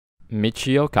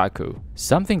Michio Kaku.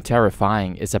 Something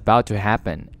terrifying is about to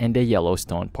happen in the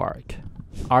Yellowstone Park.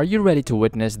 Are you ready to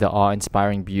witness the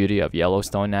awe-inspiring beauty of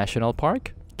Yellowstone National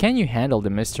Park? Can you handle the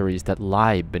mysteries that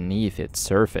lie beneath its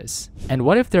surface? And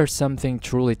what if there's something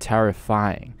truly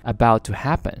terrifying about to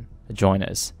happen? Join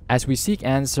us as we seek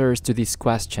answers to these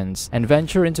questions and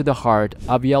venture into the heart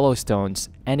of Yellowstone's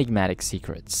enigmatic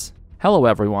secrets. Hello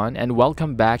everyone, and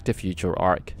welcome back to Future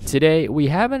Arc. Today we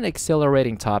have an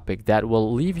exhilarating topic that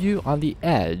will leave you on the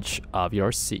edge of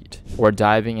your seat. We're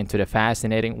diving into the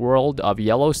fascinating world of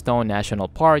Yellowstone National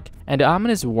Park and the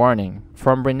ominous warning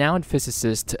from renowned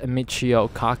physicist Michio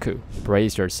Kaku.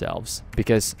 Brace yourselves,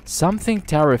 because something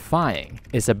terrifying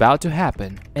is about to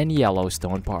happen in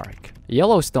Yellowstone Park.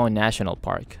 Yellowstone National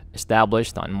Park,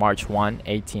 established on March 1,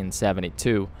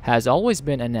 1872, has always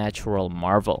been a natural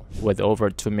marvel, with over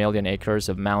 2 million acres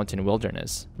of mountain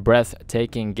wilderness,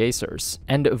 breathtaking geysers,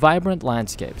 and vibrant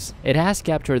landscapes. It has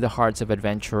captured the hearts of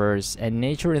adventurers and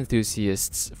nature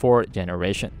enthusiasts for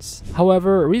generations.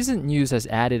 However, recent news has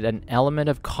added an element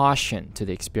of caution to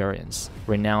the experience.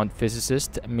 Renowned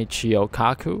physicist Michio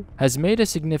Kaku has made a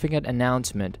significant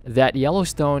announcement that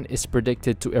Yellowstone is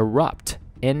predicted to erupt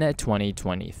in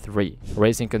 2023,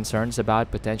 raising concerns about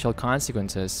potential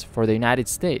consequences for the United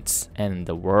States and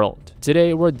the world.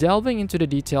 Today, we're delving into the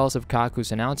details of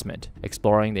Kaku's announcement,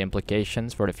 exploring the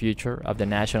implications for the future of the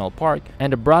national park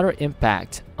and the broader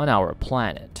impact on our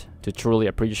planet. To truly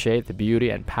appreciate the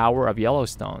beauty and power of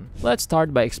Yellowstone, let's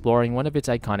start by exploring one of its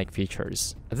iconic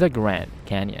features, the Grand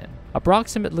Canyon.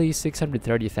 Approximately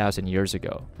 630,000 years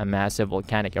ago, a massive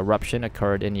volcanic eruption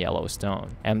occurred in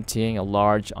Yellowstone, emptying a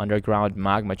large underground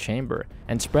magma chamber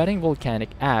and spreading volcanic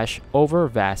ash over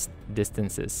vast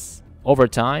distances. Over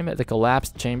time, the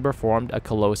collapsed chamber formed a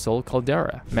colossal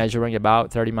caldera, measuring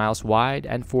about 30 miles wide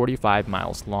and 45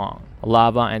 miles long.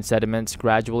 Lava and sediments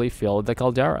gradually filled the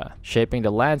caldera, shaping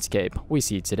the landscape we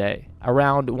see today.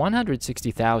 Around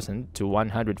 160,000 to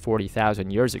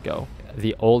 140,000 years ago,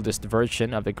 the oldest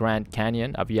version of the Grand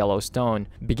Canyon of Yellowstone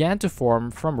began to form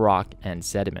from rock and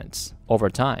sediments. Over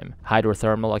time,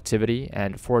 hydrothermal activity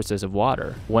and forces of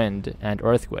water, wind, and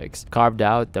earthquakes carved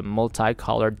out the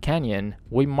multicolored canyon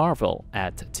we marvel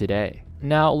at today.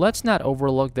 Now, let's not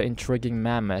overlook the intriguing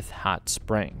Mammoth Hot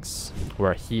Springs,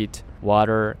 where heat,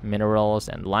 water, minerals,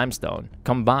 and limestone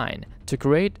combine to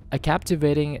create a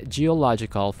captivating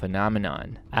geological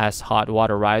phenomenon. As hot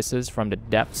water rises from the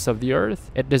depths of the earth,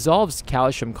 it dissolves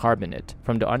calcium carbonate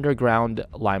from the underground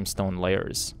limestone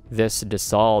layers. This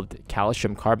dissolved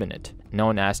calcium carbonate,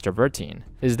 known as travertine,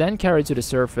 is then carried to the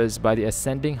surface by the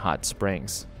ascending hot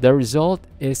springs. The result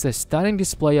is a stunning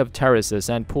display of terraces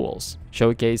and pools,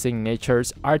 showcasing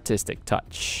nature's artistic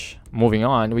touch. Moving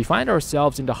on, we find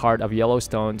ourselves in the heart of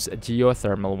Yellowstone's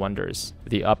geothermal wonders,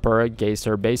 the Upper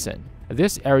Geyser Basin.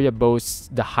 This area boasts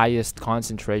the highest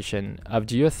concentration of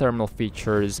geothermal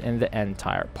features in the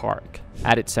entire park.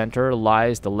 At its center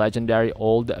lies the legendary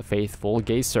Old Faithful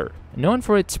Geyser, known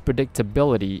for its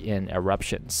predictability in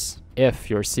eruptions. If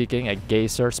you're seeking a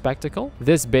geyser spectacle,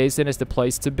 this basin is the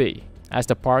place to be, as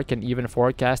the park can even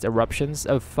forecast eruptions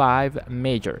of 5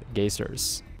 major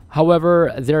geysers.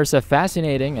 However, there's a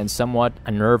fascinating and somewhat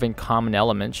unnerving common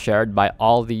element shared by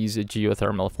all these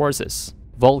geothermal forces: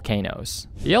 volcanoes.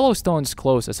 Yellowstone's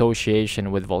close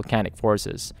association with volcanic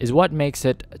forces is what makes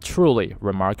it truly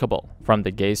remarkable. From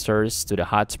the geysers to the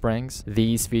hot springs,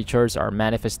 these features are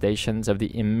manifestations of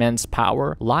the immense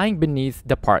power lying beneath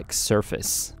the park's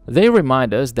surface. They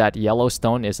remind us that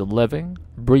Yellowstone is a living,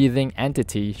 breathing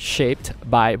entity shaped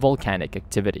by volcanic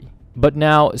activity. But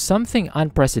now, something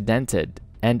unprecedented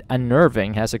and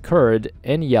unnerving has occurred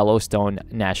in Yellowstone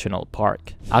National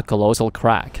Park. A colossal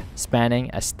crack,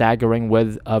 spanning a staggering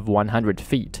width of 100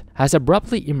 feet, has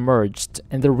abruptly emerged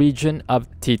in the region of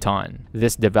TETON.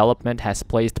 This development has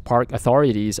placed park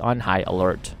authorities on high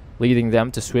alert, leading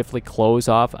them to swiftly close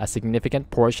off a significant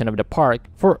portion of the park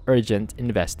for urgent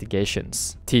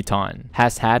investigations. TETON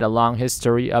has had a long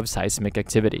history of seismic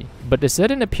activity, but the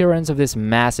sudden appearance of this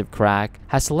massive crack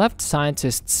has left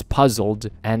scientists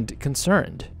puzzled and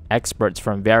concerned. Experts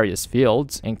from various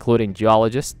fields, including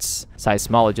geologists,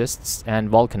 seismologists, and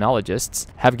volcanologists,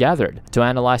 have gathered to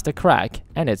analyze the crack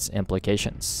and its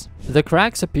implications. The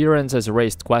crack's appearance has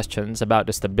raised questions about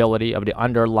the stability of the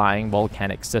underlying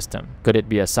volcanic system. Could it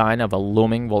be a sign of a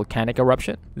looming volcanic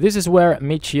eruption? This is where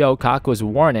Michio Kaku's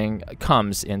warning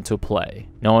comes into play.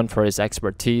 Known for his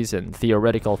expertise in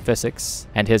theoretical physics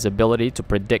and his ability to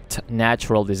predict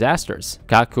natural disasters,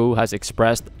 Kaku has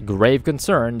expressed grave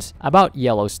concerns about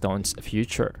Yellowstone's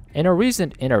future. In a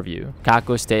recent interview,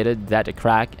 Kaku stated that the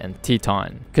crack in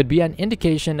TETON could be an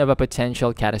indication of a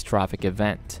potential catastrophic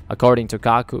event. According to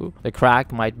Kaku, the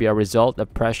crack might be a result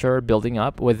of pressure building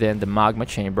up within the magma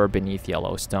chamber beneath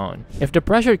Yellowstone. If the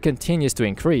pressure continues to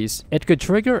increase, it could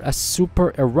trigger a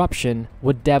super eruption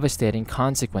with devastating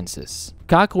consequences.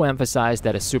 Kaku emphasized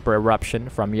that a super eruption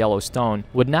from Yellowstone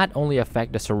would not only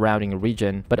affect the surrounding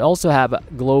region, but also have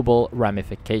global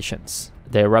ramifications.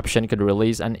 The eruption could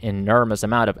release an enormous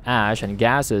amount of ash and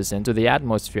gases into the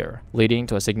atmosphere, leading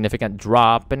to a significant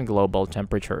drop in global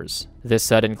temperatures. This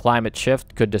sudden climate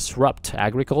shift could disrupt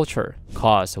agriculture,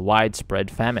 cause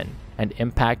widespread famine, and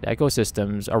impact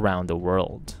ecosystems around the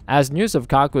world. As news of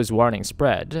Kaku's warning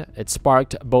spread, it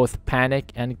sparked both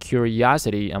panic and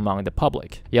curiosity among the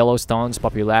public. Yellowstone's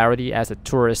popularity as a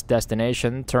tourist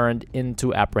destination turned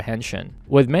into apprehension,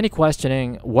 with many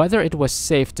questioning whether it was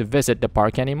safe to visit the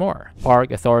park anymore. Park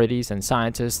authorities and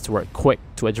scientists were quick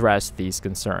to address these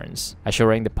concerns,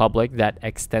 assuring the public that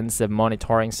extensive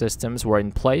monitoring systems were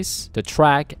in place to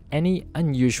track any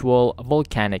unusual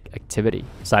volcanic activity.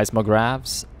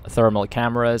 Seismographs, thermal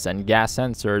cameras, and gas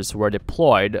sensors were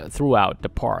deployed throughout the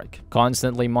park,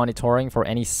 constantly monitoring for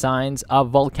any signs of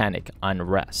volcanic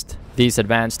unrest. These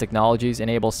advanced technologies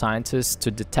enable scientists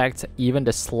to detect even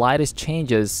the slightest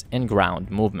changes in ground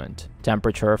movement,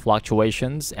 temperature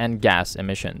fluctuations, and gas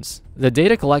emissions. The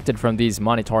data collected from these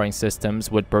monitoring systems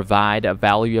would provide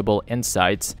valuable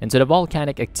insights into the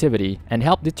volcanic activity and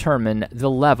help determine the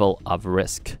level of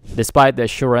risk. Despite the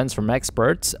assurance from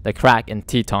experts, the crack in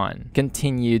TETON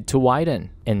continued to widen,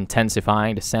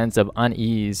 intensifying the sense of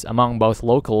unease among both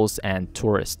locals and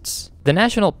tourists. The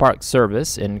National Park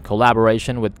Service, in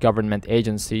collaboration with government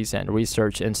agencies and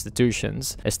research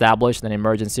institutions, established an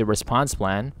emergency response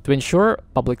plan to ensure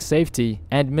public safety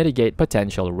and mitigate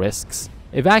potential risks.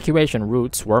 Evacuation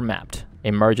routes were mapped,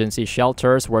 emergency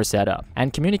shelters were set up,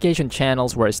 and communication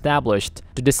channels were established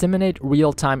to disseminate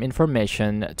real-time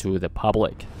information to the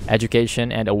public.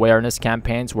 Education and awareness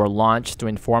campaigns were launched to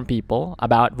inform people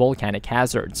about volcanic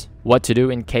hazards, what to do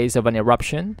in case of an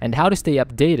eruption, and how to stay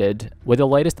updated with the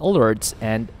latest alerts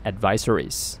and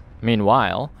advisories.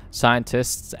 Meanwhile,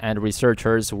 scientists and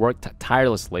researchers worked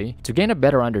tirelessly to gain a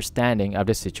better understanding of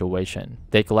the situation.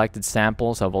 They collected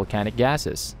samples of volcanic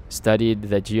gases, studied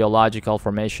the geological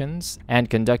formations,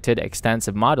 and conducted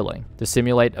extensive modeling to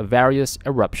simulate various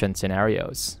eruption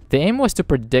scenarios. The aim was to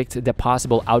predict the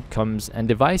possible outcomes and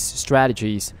devise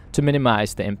strategies to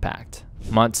minimize the impact.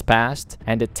 Months passed,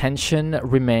 and the tension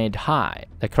remained high.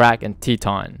 The crack in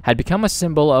TETON had become a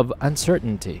symbol of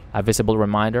uncertainty, a visible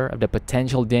reminder of the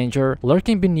potential danger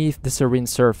lurking beneath the serene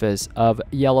surface of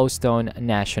Yellowstone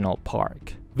National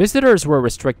Park. Visitors were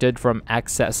restricted from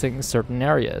accessing certain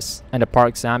areas, and the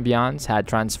park's ambience had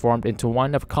transformed into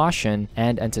one of caution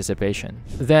and anticipation.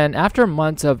 Then, after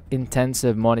months of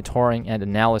intensive monitoring and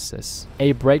analysis,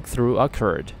 a breakthrough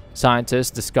occurred.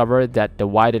 Scientists discovered that the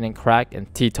widening crack in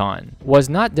TETON was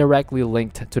not directly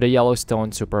linked to the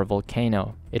Yellowstone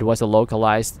supervolcano. It was a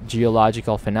localized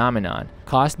geological phenomenon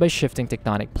caused by shifting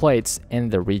tectonic plates in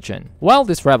the region. While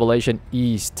this revelation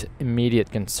eased immediate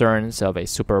concerns of a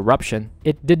super eruption,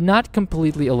 it did not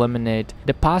completely eliminate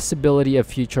the possibility of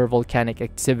future volcanic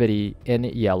activity in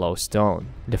Yellowstone.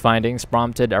 The findings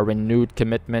prompted a renewed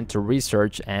commitment to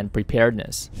research and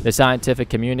preparedness. The scientific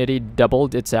community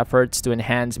doubled its efforts to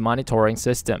enhance monitoring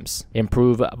systems,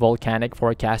 improve volcanic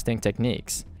forecasting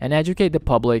techniques, and educate the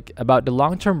public about the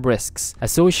long-term risks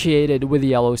associated with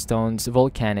Yellowstone's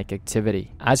volcanic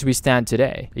activity. As we stand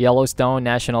today, Yellowstone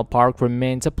National Park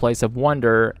remains a place of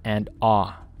wonder and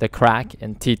awe. The crack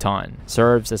in TETON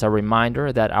serves as a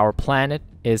reminder that our planet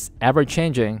is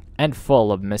ever-changing and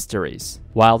full of mysteries.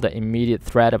 While the immediate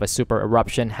threat of a super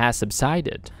eruption has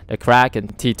subsided, the crack in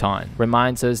TETON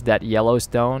reminds us that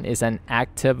Yellowstone is an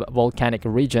active volcanic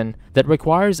region that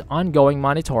requires ongoing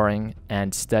monitoring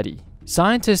and study.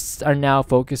 Scientists are now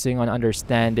focusing on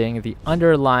understanding the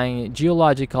underlying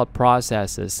geological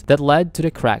processes that led to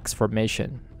the crack's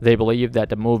formation. They believe that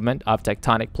the movement of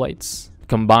tectonic plates,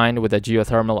 combined with the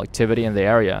geothermal activity in the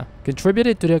area,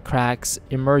 contributed to the crack's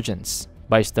emergence.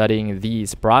 By studying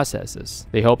these processes,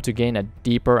 they hope to gain a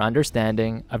deeper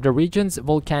understanding of the region's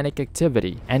volcanic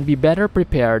activity and be better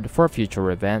prepared for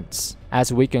future events.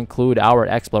 As we conclude our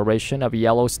exploration of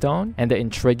Yellowstone and the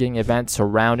intriguing events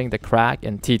surrounding the crack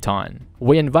in TETON,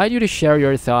 we invite you to share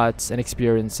your thoughts and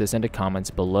experiences in the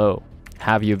comments below.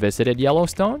 Have you visited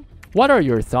Yellowstone? What are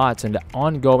your thoughts on the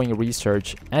ongoing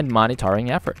research and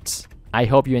monitoring efforts? I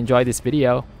hope you enjoyed this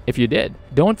video. If you did,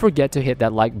 don't forget to hit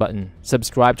that like button,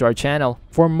 subscribe to our channel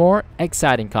for more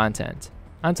exciting content.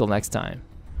 Until next time.